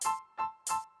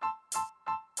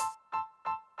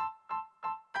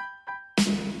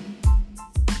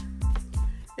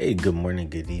Hey, good morning,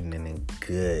 good evening, and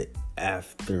good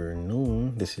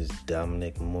afternoon. This is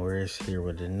Dominic Morris here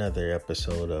with another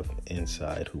episode of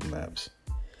Inside Who Maps.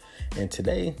 And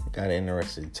today, got an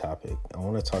interesting topic. I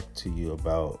want to talk to you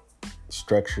about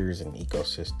structures and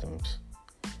ecosystems.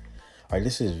 All right,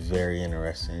 this is very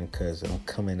interesting because I'm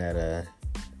coming at a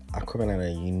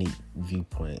unique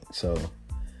viewpoint. So,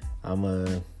 I'm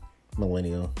a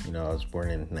millennial. I was born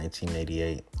in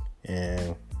 1988,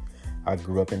 and I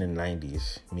grew up in the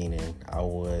 90s, meaning I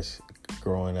was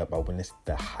growing up, I witnessed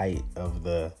the height of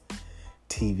the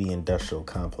TV industrial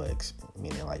complex,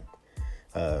 meaning like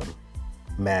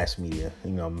mass media,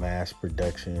 mass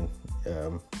production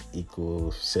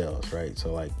equals sales, right?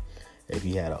 So like if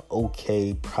you had an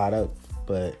okay product,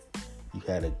 but you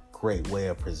had a great way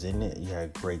of presenting it, you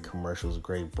had great commercials,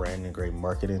 great branding, great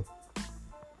marketing,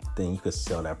 then you could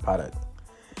sell that product.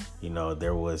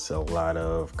 There was a lot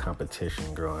of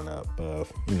competition growing up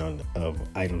of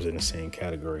items in the same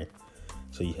category.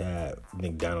 So you had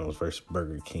McDonald's versus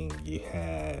Burger King. You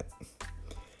had,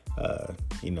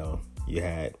 you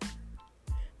had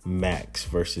Macs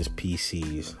versus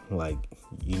PCs. Like,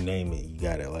 you name it, you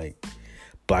got it. Like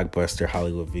Blockbuster,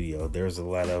 Hollywood Video. There's a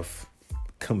lot of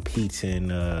competing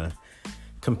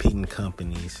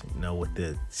companies, with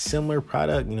the similar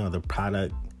product. The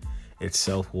product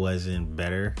itself wasn't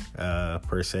better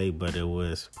per se, but it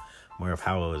was more of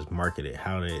how it was marketed.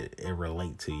 How did it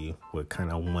relate to you? What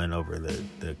kind of won over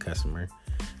the customer?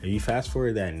 If you fast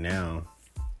forward that now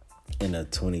in the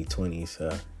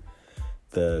 2020s,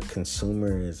 the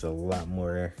consumer is a lot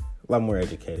more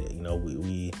educated.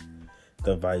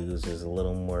 The values is a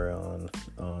little more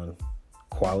on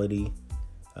quality,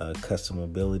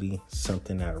 customability,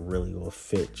 something that really will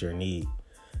fit your need.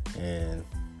 And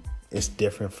it's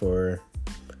different for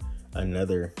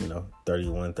another,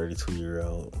 31,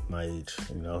 32-year-old my age.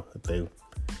 They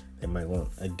might want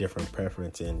a different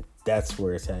preference, and that's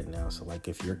where it's at now. So like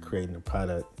if you're creating a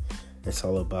product, it's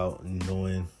all about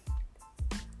knowing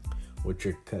what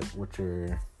your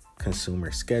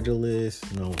consumer schedule is,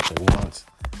 what they want,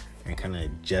 and kind of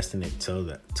adjusting it to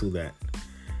that.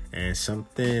 And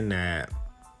something that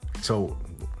so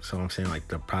I'm saying, like,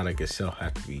 the product itself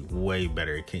has to be way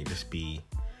better. It can't just be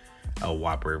a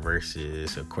Whopper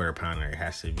versus a quarter pounder. It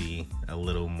has to be a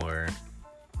little more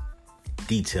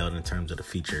detailed in terms of the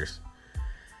features.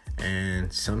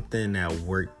 And something that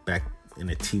worked back in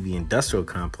the TV industrial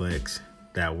complex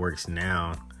that works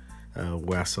now,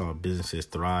 where I saw businesses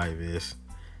thrive, is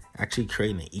actually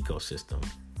creating an ecosystem.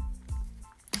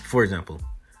 For example,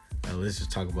 let's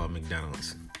just talk about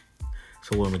McDonald's.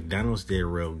 So what McDonald's did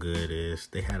real good is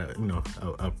they had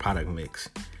a product mix.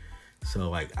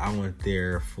 So, like, I went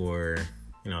there for,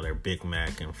 their Big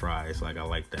Mac and fries. Like, I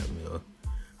like that meal.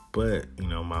 But,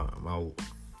 my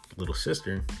little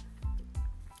sister,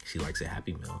 she likes a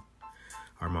Happy Meal.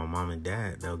 Or my mom and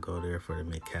dad, they'll go there for the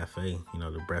McCafe,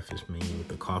 the breakfast menu with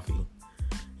the coffee.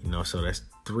 So that's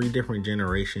 3 different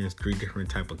generations, 3 different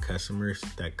type of customers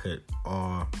that could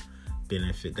all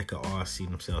benefit, that could all see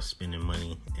themselves spending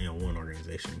money in one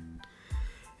organization.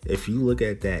 If you look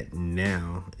at that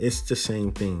now, it's the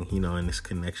same thing, in this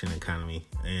connection economy.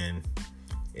 And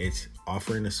it's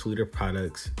offering a suite of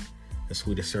products, a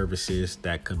suite of services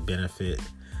that could benefit,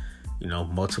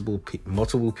 multiple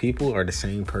people, or the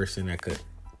same person that could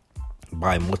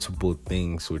buy multiple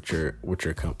things with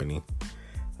your company.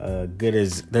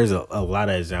 There's a lot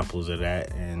of examples of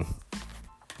that. And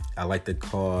I like to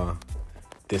call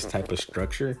this type of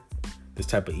structure, this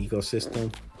type of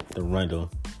ecosystem, the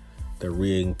Rundle. The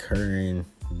reoccurring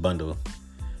bundle.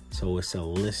 So it's a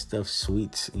list of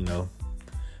sweets,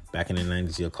 back in the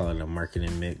 90s you'll call it a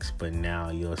marketing mix, but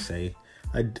now you'll say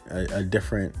a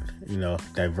different,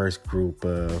 diverse group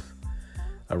of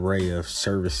array of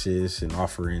services and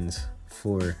offerings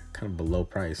for kind of below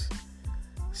price.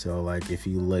 So like if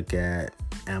you look at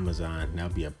Amazon, that'll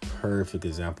be a perfect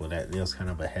example of that. It was kind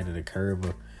of ahead of the curve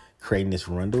of creating this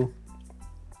Rundle.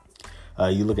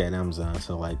 You look at Amazon,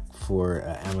 so like for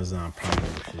Amazon Prime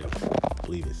membership, I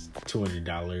believe it's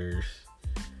 $200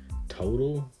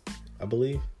 total,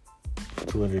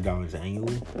 $200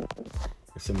 annually,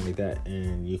 or something like that.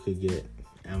 And you could get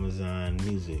Amazon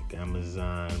Music,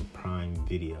 Amazon Prime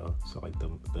Video, so like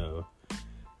the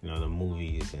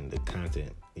movies and the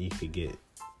content. You could get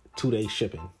 2-day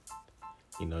shipping.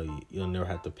 You'll never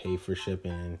have to pay for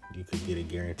shipping. You could get it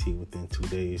guaranteed within 2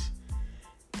 days.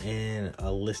 And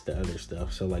a list of other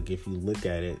stuff. So like if you look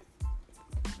at it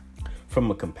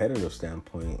from a competitive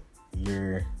standpoint,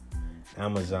 your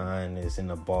Amazon is in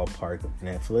the ballpark of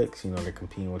Netflix. They're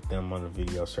competing with them on the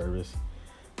video service.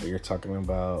 But you're talking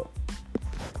about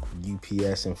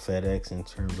UPS and FedEx in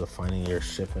terms of finding your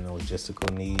shipping and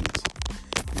logistical needs.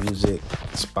 Music,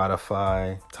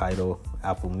 Spotify, Tidal,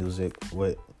 Apple Music.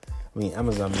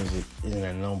 Amazon Music isn't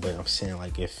that known, but I'm saying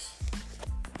like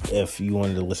if you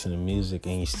wanted to listen to music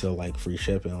and you still like free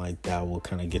shipping, like that will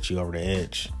kind of get you over the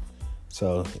edge.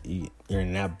 So you're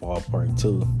in that ballpark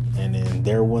too. And then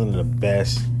they're one of the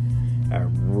best at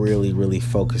really, really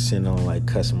focusing on like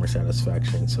customer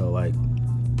satisfaction. So like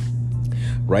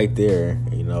right there,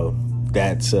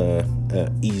 that's a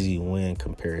easy win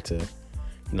compared to,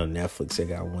 Netflix. They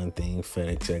got one thing,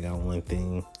 FedEx, they got one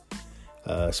thing,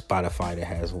 Spotify that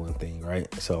has one thing, right?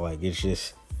 So like it's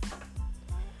just,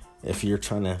 if you're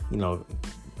trying to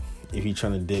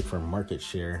dig for market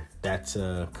share, that's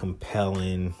a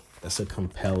compelling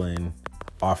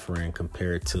offering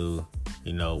compared to,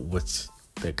 what's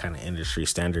the kind of industry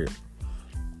standard.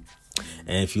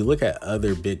 And if you look at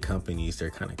other big companies, they're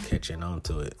kind of catching on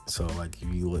to it. So like if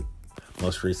you look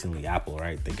most recently, Apple,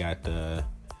 right? They got the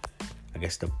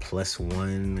Plus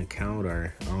One account,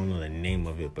 or I don't know the name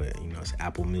of it, but it's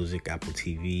Apple Music, Apple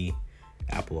TV,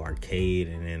 Apple Arcade,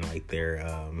 and then like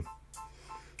their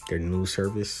new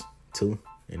service too.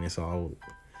 And it's all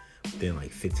within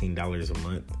like $15 a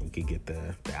month. You could get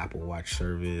the Apple Watch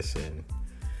service, and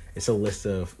it's a list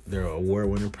of their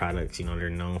award-winning products. They're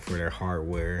known for their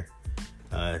hardware.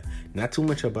 Not too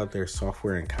much about their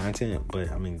software and content,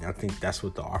 but I think that's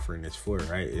what the offering is for,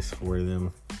 right? It's for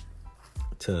them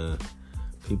to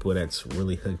people that's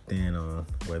really hooked in on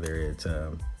whether it's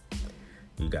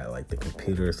you got like the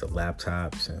computers, the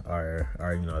laptops, or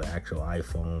the actual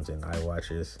iPhones and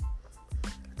iWatches,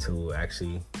 to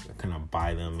actually kind of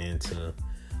buy them into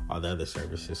all the other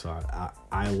services. So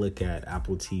I look at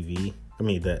Apple TV,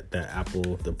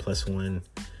 the Plus One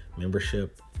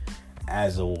membership,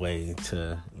 as a way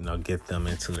to get them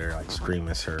into their like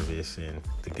streaming service and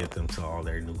to get them to all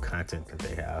their new content that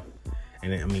they have.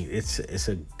 And it's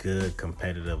a good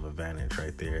competitive advantage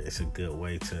right there. It's a good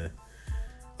way to,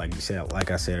 like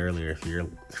I said earlier, if you're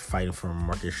fighting for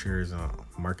market share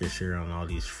on all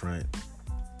these front,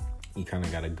 you kind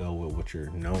of got to go with what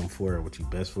you're known for, what you're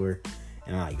best for,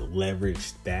 and like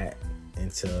leverage that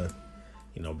into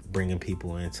bringing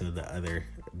people into the other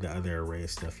array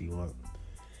of stuff you want.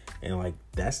 And like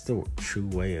that's the true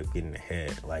way of getting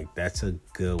ahead. Like that's a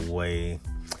good way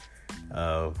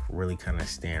of really kind of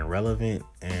staying relevant.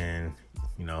 And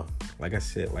like I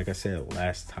said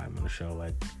last time on the show,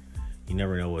 like you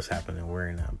never know what's happening. We're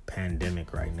in a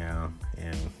pandemic right now,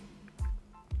 and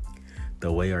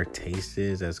the way our taste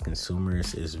is as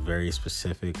consumers is very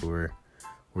specific. We're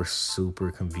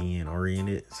super convenient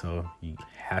oriented, so you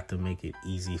have to make it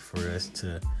easy for us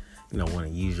to want to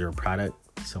use your product.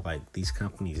 So like these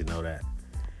companies know that,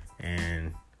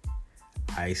 and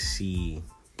I see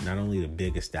not only the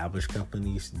big established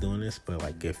companies doing this, but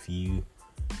like if you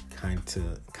kind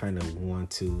of want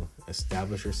to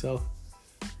establish yourself,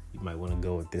 you might want to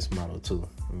go with this model too.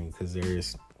 Because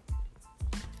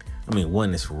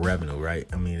one, it's revenue, right?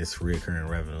 It's recurring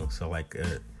revenue. So like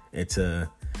it's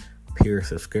a pure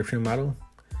subscription model,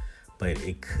 but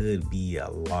it could be a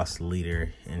loss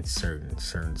leader in certain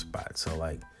spots. So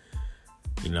like,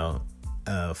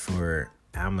 for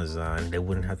Amazon, they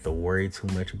wouldn't have to worry too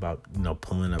much about,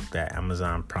 pulling up that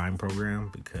Amazon Prime program,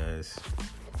 because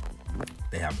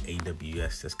they have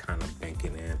AWS that's kind of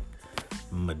banking in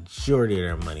majority of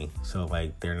their money. So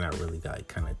like, they're not really like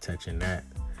kind of touching that.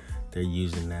 They're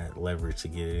using that leverage to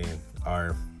get it in.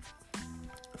 Or,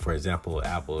 for example,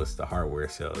 Apple is the hardware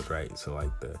sales, right? So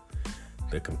like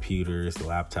the computers, the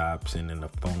laptops, and then the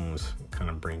phones kind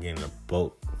of bring in a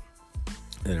bulk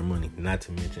of their money. Not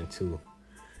to mention too,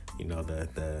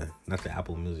 the not the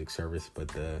Apple Music service, but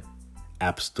the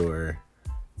App Store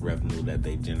revenue that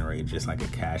they generate, just like a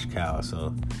cash cow.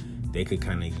 So they could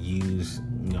kind of use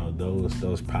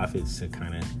those profits to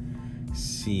kind of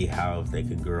see how they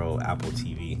could grow Apple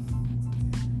TV.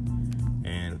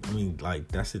 And like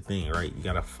that's the thing, right? You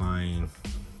gotta find,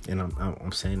 and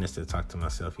I'm saying this to talk to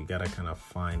myself, you gotta kind of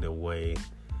find a way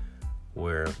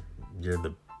where you're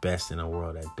the best in the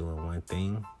world at doing one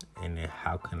thing, and then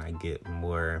how can I get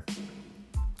more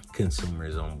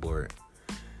consumers on board?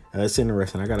 It's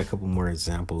interesting. I got a couple more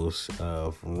examples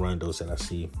of rundles that I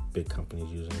see big companies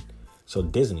using. So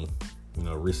Disney,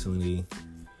 recently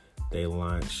they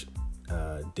launched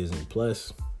Disney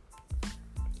Plus,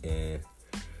 and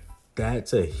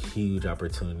that's a huge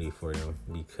opportunity for them,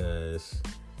 because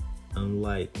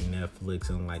unlike Netflix,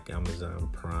 unlike Amazon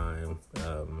Prime,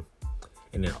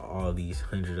 and then all these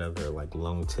 100 other like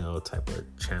long tail type of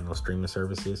channel streaming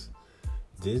services,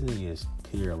 Disney is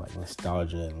pure like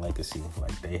nostalgia and legacy.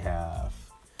 Like they have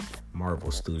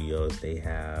Marvel Studios, they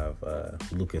have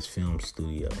Lucasfilm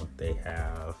Studio, they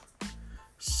have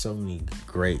so many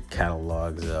great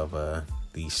catalogs of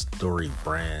these story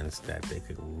brands that they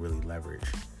could really leverage.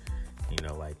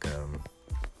 Like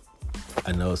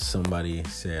I know somebody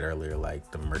said earlier,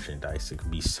 like the merchandise that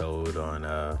could be sold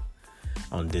on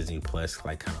Disney Plus,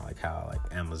 like kind of like how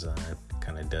like Amazon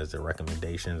kind of does the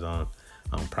recommendations on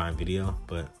Prime Video.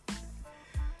 But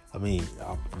I mean,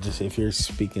 just if you're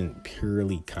speaking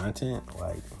purely content,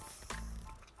 like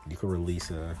you could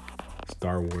release a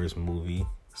Star Wars movie,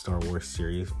 Star Wars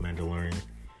series, Mandalorian,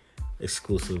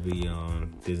 exclusively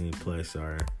on Disney Plus,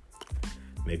 or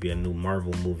maybe a new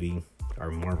Marvel movie or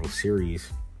Marvel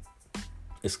series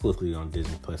exclusively on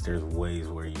Disney Plus. There's ways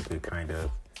where you could kind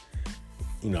of,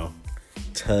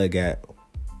 tug at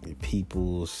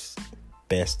people's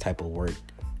best type of work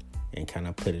and kind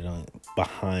of put it on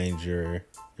behind your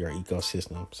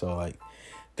ecosystem. So like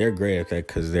they're great at that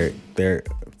because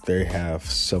they have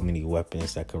so many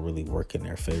weapons that could really work in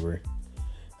their favor,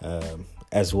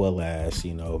 as well as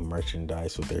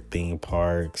merchandise with their theme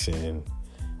parks and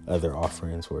other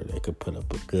offerings where they could put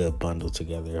up a good bundle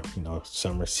together.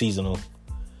 Summer seasonal,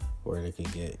 where they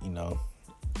could get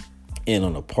in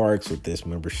on the parks with this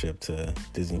membership to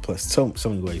Disney Plus. So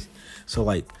many ways. So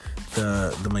like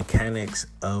the mechanics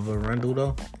of Arundel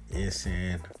though is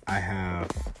saying I have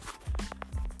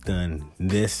done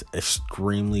this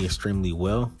extremely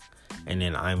well, and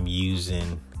then I'm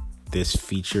using this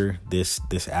feature, this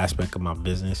aspect of my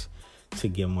business to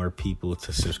get more people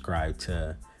to subscribe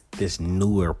to this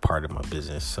newer part of my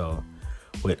business. So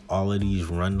with all of these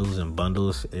rundles and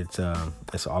bundles, it's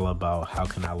all about how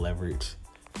can I leverage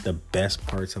the best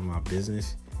parts of my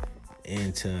business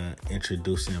into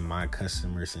introducing my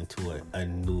customers into a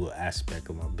new aspect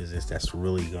of my business that's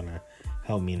really gonna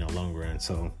help me in the long run.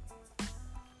 So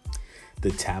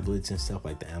the tablets and stuff,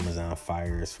 like the Amazon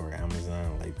Fires for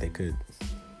Amazon, like they could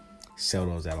sell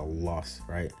those at a loss,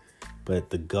 right?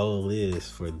 But the goal is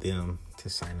for them to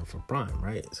sign up for Prime,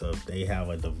 right? So if they have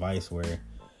a device where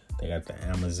they got the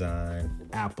Amazon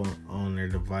app on their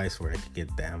device where they could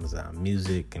get the Amazon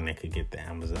Music and they could get the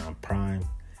Amazon Prime,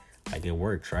 like it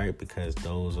works, right? Because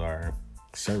those are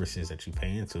services that you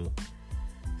pay into.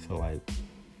 So like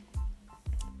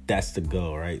that's the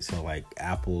goal, right? So like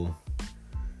Apple,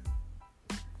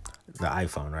 the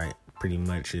iPhone, right? Pretty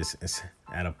much it's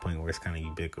at a point where it's kind of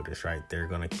ubiquitous, right? They're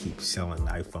gonna keep selling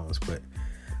the iPhones,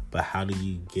 but how do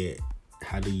you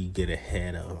get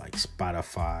ahead of like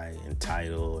Spotify and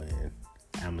Tidal and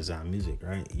Amazon Music,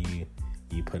 right?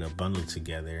 You put a bundle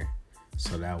together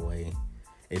so that way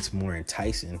it's more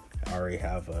enticing. I already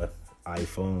have a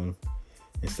iPhone.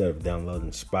 Instead of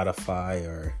downloading Spotify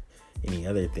or any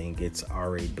other thing, it's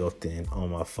already built in on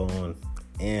my phone,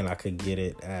 and I could get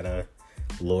it at a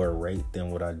lower rate than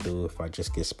what I do if I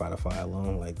just get Spotify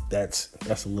alone. Like that's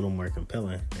a little more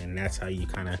compelling, and that's how you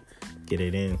kind of get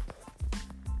it in.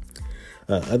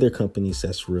 Other companies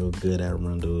that's real good at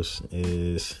rundles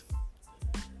is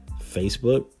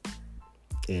Facebook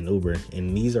and Uber,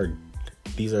 and these are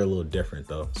a little different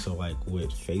though. So like with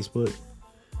Facebook,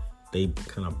 they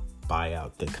kind of buy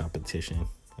out the competition.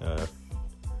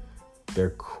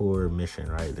 Their core mission,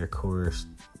 right? Their core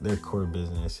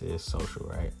business is social,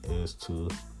 right? Is to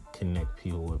connect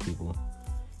people with people.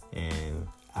 And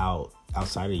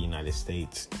outside of the United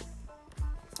States,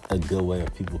 a good way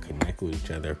of people connect with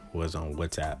each other was on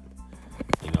WhatsApp.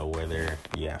 Where they're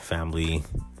family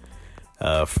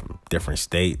from different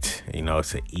states.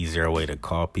 It's an easier way to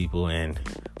call people, and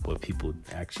what people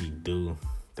actually do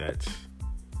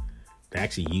they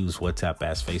actually use WhatsApp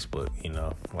as Facebook,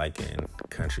 like in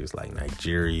countries like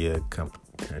Nigeria,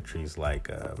 countries like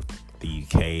the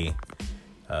UK,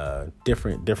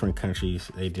 different countries.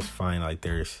 They just find like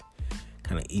there's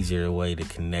kind of easier way to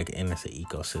connect, and it's an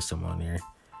ecosystem on there.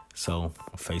 So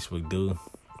Facebook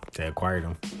they acquired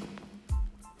them.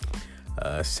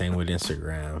 Same with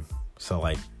Instagram. So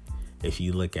like if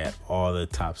you look at all the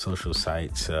top social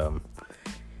sites,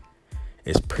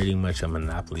 it's pretty much a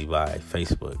monopoly by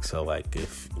Facebook. So like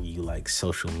if you like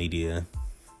social media,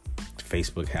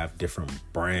 Facebook have different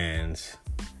brands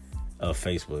of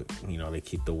Facebook. They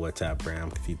keep the WhatsApp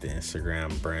brand, keep the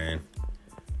Instagram brand,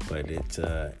 but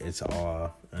it's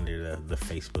all under the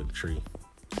Facebook tree.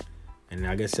 And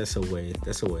I guess that's a way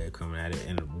of coming at it.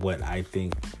 And what I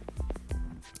think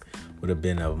would have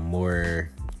been a more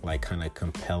like kind of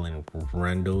compelling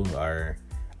rundle or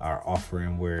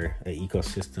offering, where an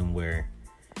ecosystem where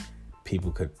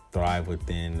people could thrive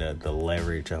within the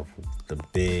leverage of the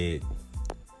big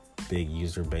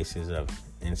user bases of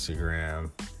Instagram,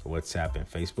 WhatsApp,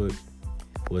 and Facebook.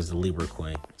 was the Libra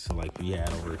coin. So like we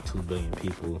had over 2 billion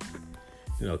people,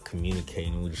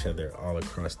 communicating with each other all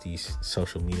across these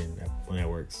social media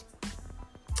networks.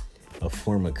 A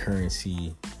form of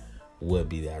currency would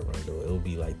be that Rundle. It would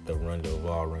be like the Rundle of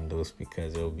all Rundles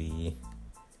because it would be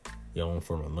your own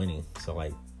form of money. So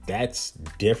like that's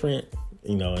different,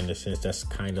 in the sense that's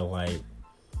kind of like,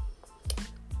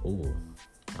 ooh,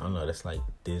 I don't know, that's like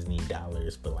Disney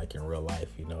dollars, but like in real life,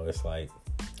 it's like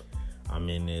I'm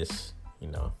in this,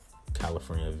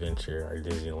 California Adventure or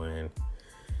Disneyland,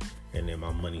 and then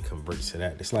my money converts to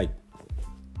that. It's like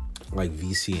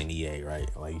VC and EA, right?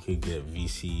 Like you could get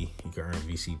VC, you can earn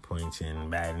VC points in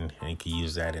Madden, and you can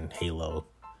use that in Halo.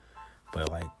 But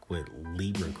like with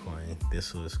Libra coin,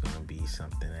 this was gonna be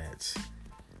something that's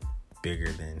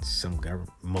bigger than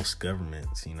most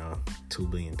governments. 2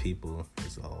 billion people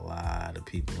is a lot of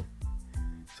people.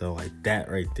 So like that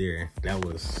right there,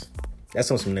 that's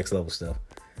on some next level stuff.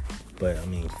 But I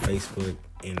mean, Facebook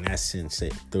in that sense,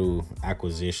 through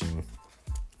acquisition,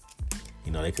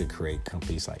 they could create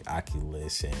companies like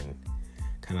Oculus and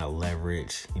kind of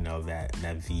leverage, that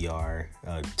VR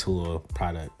tool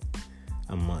product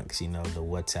amongst, the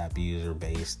WhatsApp user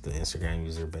base, the Instagram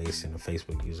user base, and the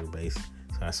Facebook user base.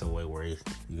 So that's a way where you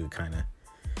could kind of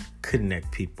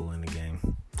connect people in the game.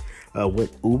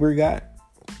 What Uber got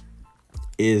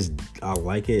is, I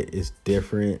like it. It's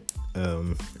different,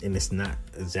 and it's not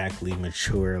exactly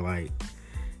mature like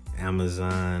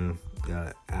Amazon,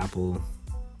 Apple,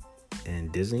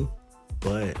 and Disney,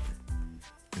 but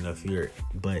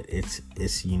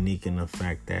it's unique in the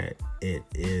fact that it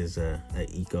is an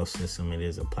ecosystem. It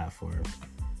is a platform.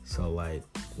 So like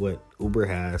what Uber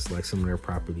has, like some of their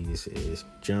properties is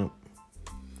Jump,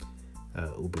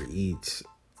 Uber Eats,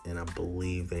 and I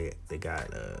believe they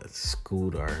got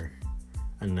Scooter,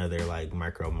 another like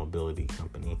micro mobility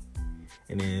company.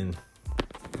 And then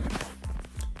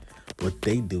what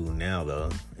they do now, though,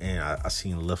 and I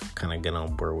seen Lyft kind of get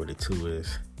on board with it too,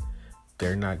 is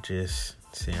they're not just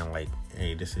saying like,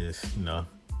 hey, this is,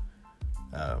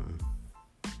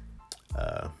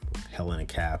 Helen and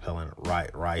Cab,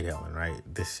 Ride Helen, right?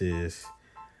 This is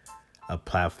a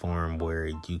platform where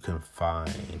you can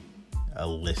find a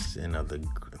listing of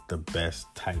the best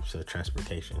types of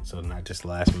transportation. So not just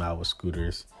last mile with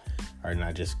scooters, or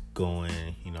not just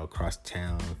going, across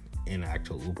town in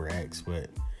actual Uber X, but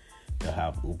they'll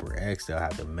have Uber X, they'll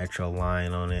have the Metro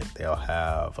line on it, they'll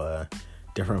have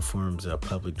different forms of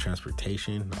public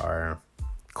transportation or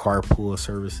carpool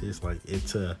services. Like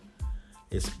it's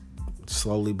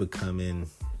slowly becoming,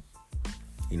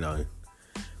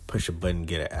 push a button,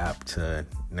 get an app, to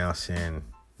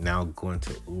now going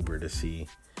to Uber to see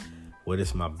what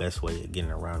is my best way of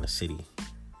getting around the city,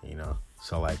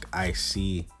 So like I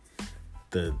see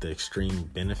the extreme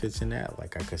benefits in that.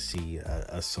 Like I could see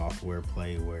a software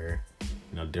play where,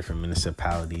 different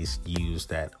municipalities use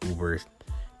that Uber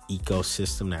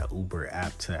ecosystem, that Uber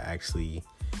app, to actually,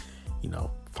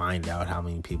 find out how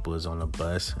many people is on the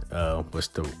bus, what's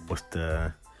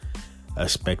the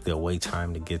expected wait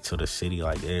time to get to the city.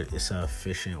 Like it's an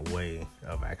efficient way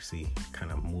of actually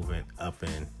kind of moving up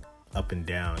and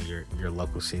down your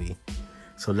local city.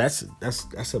 So that's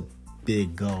a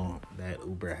big goal that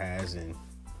Uber has, and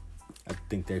I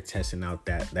think they're testing out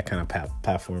that kind of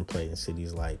platform play in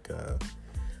cities like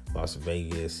Las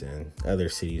Vegas and other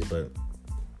cities. But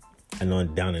I know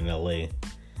down in LA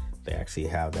they actually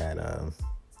have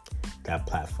that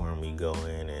platform where you go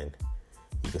in and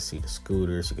you can see the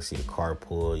scooters, you can see the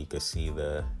carpool, you can see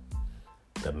the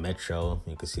metro,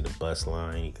 you can see the bus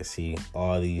line, you can see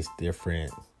all these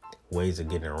different ways of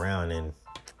getting around, and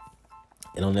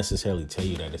it don't necessarily tell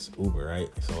you that it's Uber, right?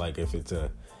 So like if it's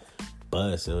a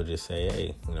bus, it'll just say,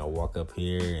 hey, walk up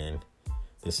here and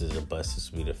this is a bus,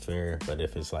 this will be the fare. But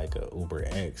if it's like a Uber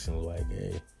X, and like,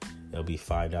 hey, it'll be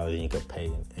 $5 and you can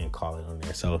pay and call it on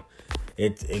there. So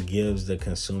it gives the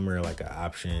consumer like an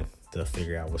option to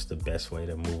figure out what's the best way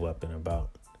to move up and about.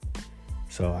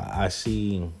 So I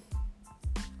see,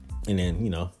 and then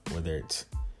whether it's,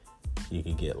 you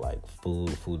could get like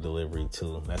food delivery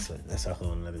too. That's a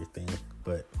whole nother thing.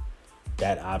 But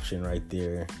that option right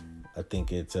there, I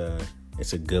think it's a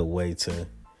good way to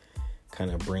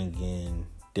kind of bring in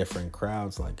different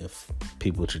crowds. Like if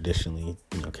people traditionally,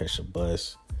 catch a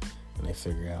bus and they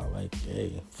figure out like,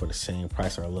 hey, for the same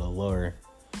price or a little lower,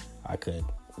 I could,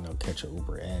 catch an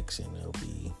Uber X and it'll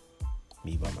be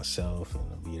me by myself and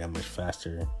it'll be that much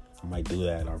faster. I might do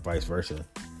that, or vice versa.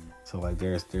 So like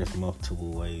there's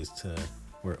multiple ways to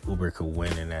where Uber could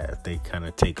win, in that if they kind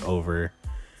of take over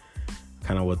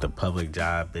kind of what the public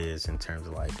job is in terms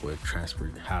of like with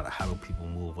transport, how do people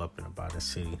move up and about the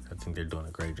city. I think they're doing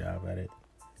a great job at it.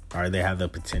 or they have the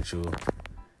potential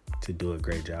to do a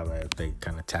great job at it if they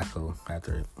kind of tackle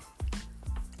after it.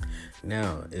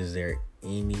 Now, is there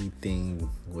anything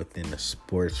within the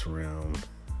sports realm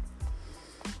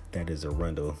that is a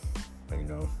rental? You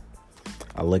know,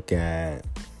 I look at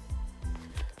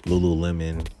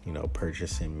Lululemon, you know,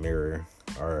 purchasing Mirror,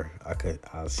 or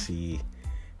I'll see,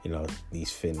 you know,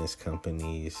 these fitness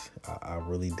companies. I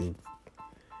really do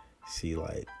see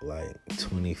like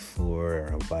 24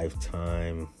 or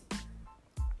Lifetime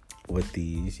with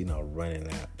these, you know, running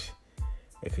apps.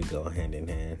 It could go hand in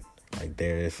hand. Like,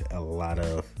 there's a lot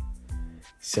of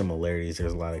similarities.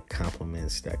 There's a lot of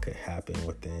complements that could happen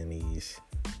within these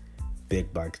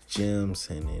big box gyms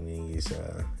and in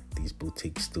these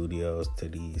boutique studios to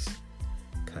these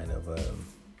kind of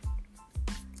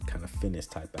fitness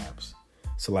type apps.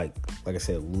 So like I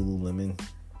said, Lululemon,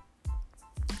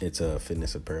 it's a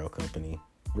fitness apparel company,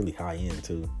 really high end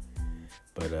too.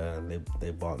 But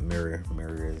they bought Mirror.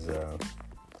 Mirror is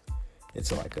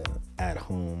it's like a at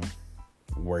home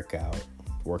workout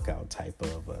type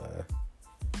of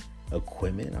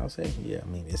equipment, I'll say. Yeah, I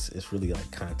mean it's really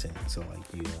like content. So like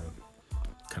you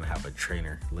kind of have a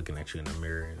trainer looking at you in the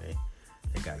mirror, and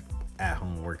they got at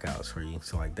home workouts for you.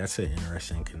 So like that's an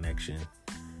interesting connection.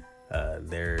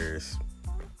 There's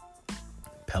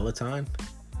Peloton,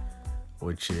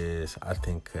 which is, I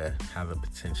think, have the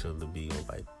potential to be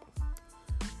like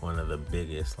one of the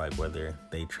biggest, like whether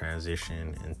they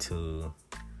transition into,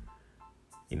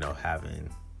 you know, having,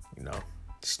 you know,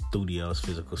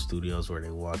 physical studios where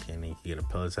they walk in and you can get a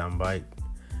Peloton bike,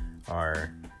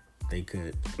 or they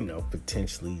could, you know,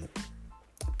 potentially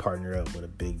partner up with a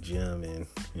big gym and,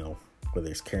 you know, whether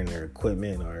it's carrying their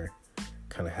equipment or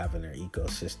kind of having their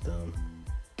ecosystem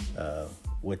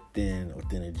within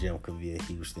a gym could be a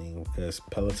huge thing, because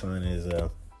Peloton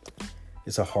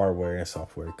it's a hardware and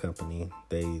software company.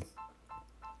 They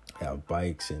have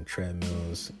bikes and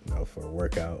treadmills, you know, for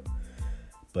workout,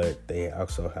 but they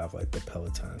also have like the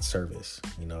Peloton service,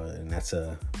 you know, and that's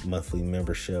a monthly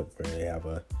membership where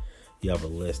you have a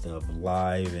list of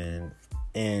live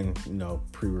and you know,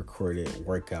 pre-recorded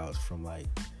workouts from like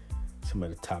some of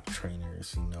the top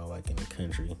trainers, you know, like in the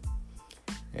country.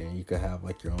 And you could have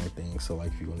like your own thing. So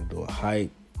like if you want to do a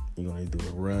hike, you want to do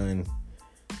a run,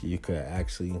 you could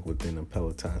actually within the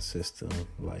Peloton system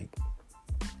like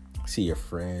see your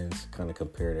friends, kind of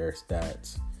compare their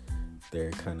stats,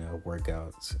 their kind of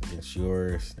workouts against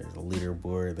yours. There's a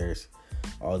leaderboard. There's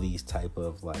all these type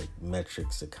of like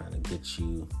metrics to kind of get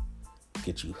you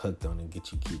hooked on and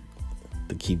get you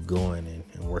keep going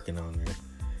and working on there.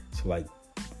 So like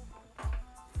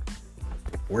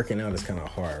working out is kind of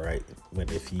hard, right? But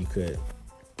if you could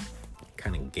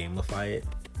kind of gamify it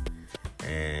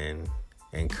and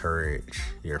encourage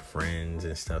your friends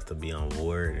and stuff to be on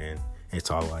board, and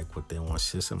it's all like within one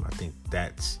system, I think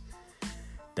that's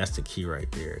the key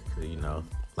right there. 'Cause, you know,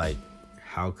 like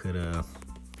how could a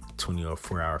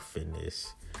 24-hour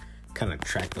fitness kind of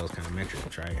track those kind of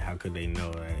metrics, right? How could they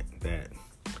know that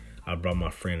I brought my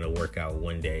friend to work out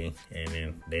one day and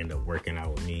then they end up working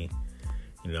out with me,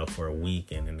 you know, for a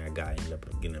week, and then that guy ended up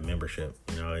getting a membership?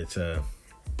 You know, it's a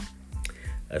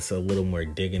little more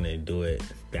digging to do it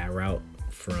that route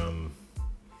from,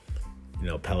 you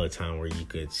know, Peloton, where you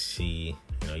could see,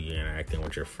 you know, you're interacting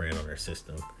with your friend on their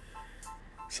system.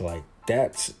 So like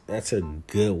that's a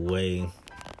good way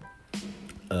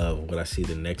of what I see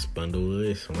the next rental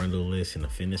list in the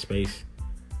fitness space.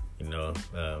 You know,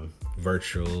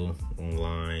 virtual,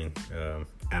 online,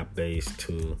 app-based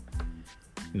to,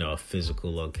 you know, a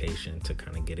physical location to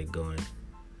kind of get it going.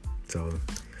 So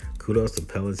kudos to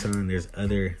Peloton. There's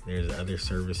other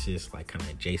services like kind of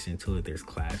adjacent to it. There's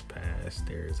ClassPass.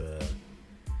 There's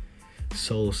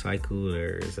Soul Cycle.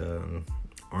 There's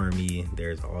Army.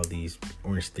 There's all these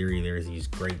Orange Theory. There's these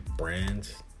great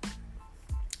brands.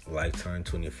 Lifetime,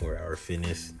 24-hour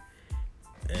fitness,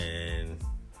 and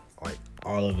like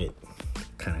all of it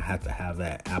kind of have to have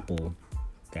that Apple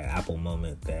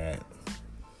moment, that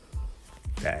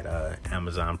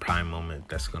Amazon Prime moment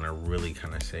that's gonna really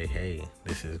kind of say, hey,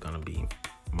 this is gonna be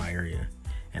my area.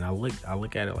 And I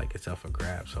look at it like it's up for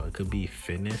grabs. So it could be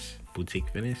fitness, boutique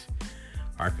fitness,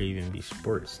 or it could even be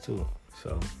sports too.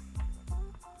 So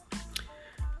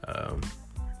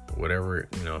whatever,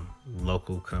 you know,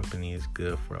 local company is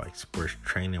good for like sports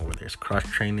training, where there's cross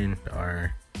training,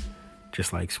 or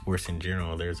just like sports in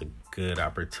general, there's a good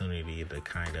opportunity to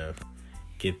kind of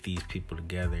get these people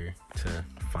together to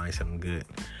find something good.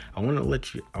 I want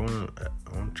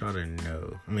y'all to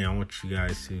know, I want you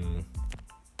guys to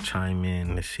chime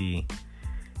in to see,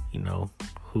 you know,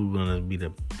 who's gonna be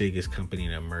the biggest company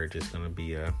to emerge. It's gonna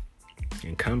be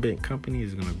incumbent company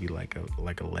is gonna be like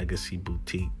a legacy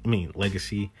boutique.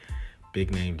 Legacy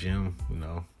big name gym.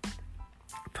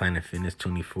 Planet Fitness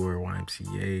 24,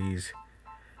 YMCA's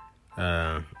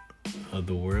of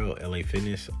the world, LA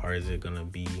Fitness, or is it gonna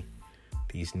be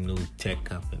these new tech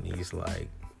companies like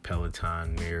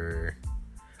Peloton, Mirror,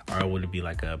 or would it be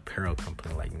like a apparel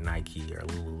company like Nike or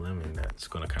Lululemon that's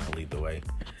gonna kind of lead the way?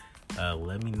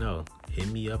 Let me know.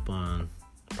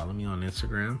 Follow me on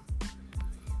Instagram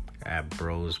at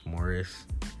Bros Morris,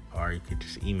 or you could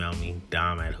just email me,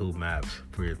 Dom@HoopMaps,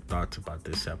 for your thoughts about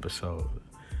this episode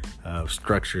of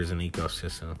Structures and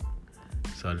Ecosystem.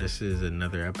 So this is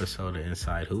another episode of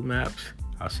Inside Hoop Maps.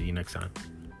 I'll see you next time.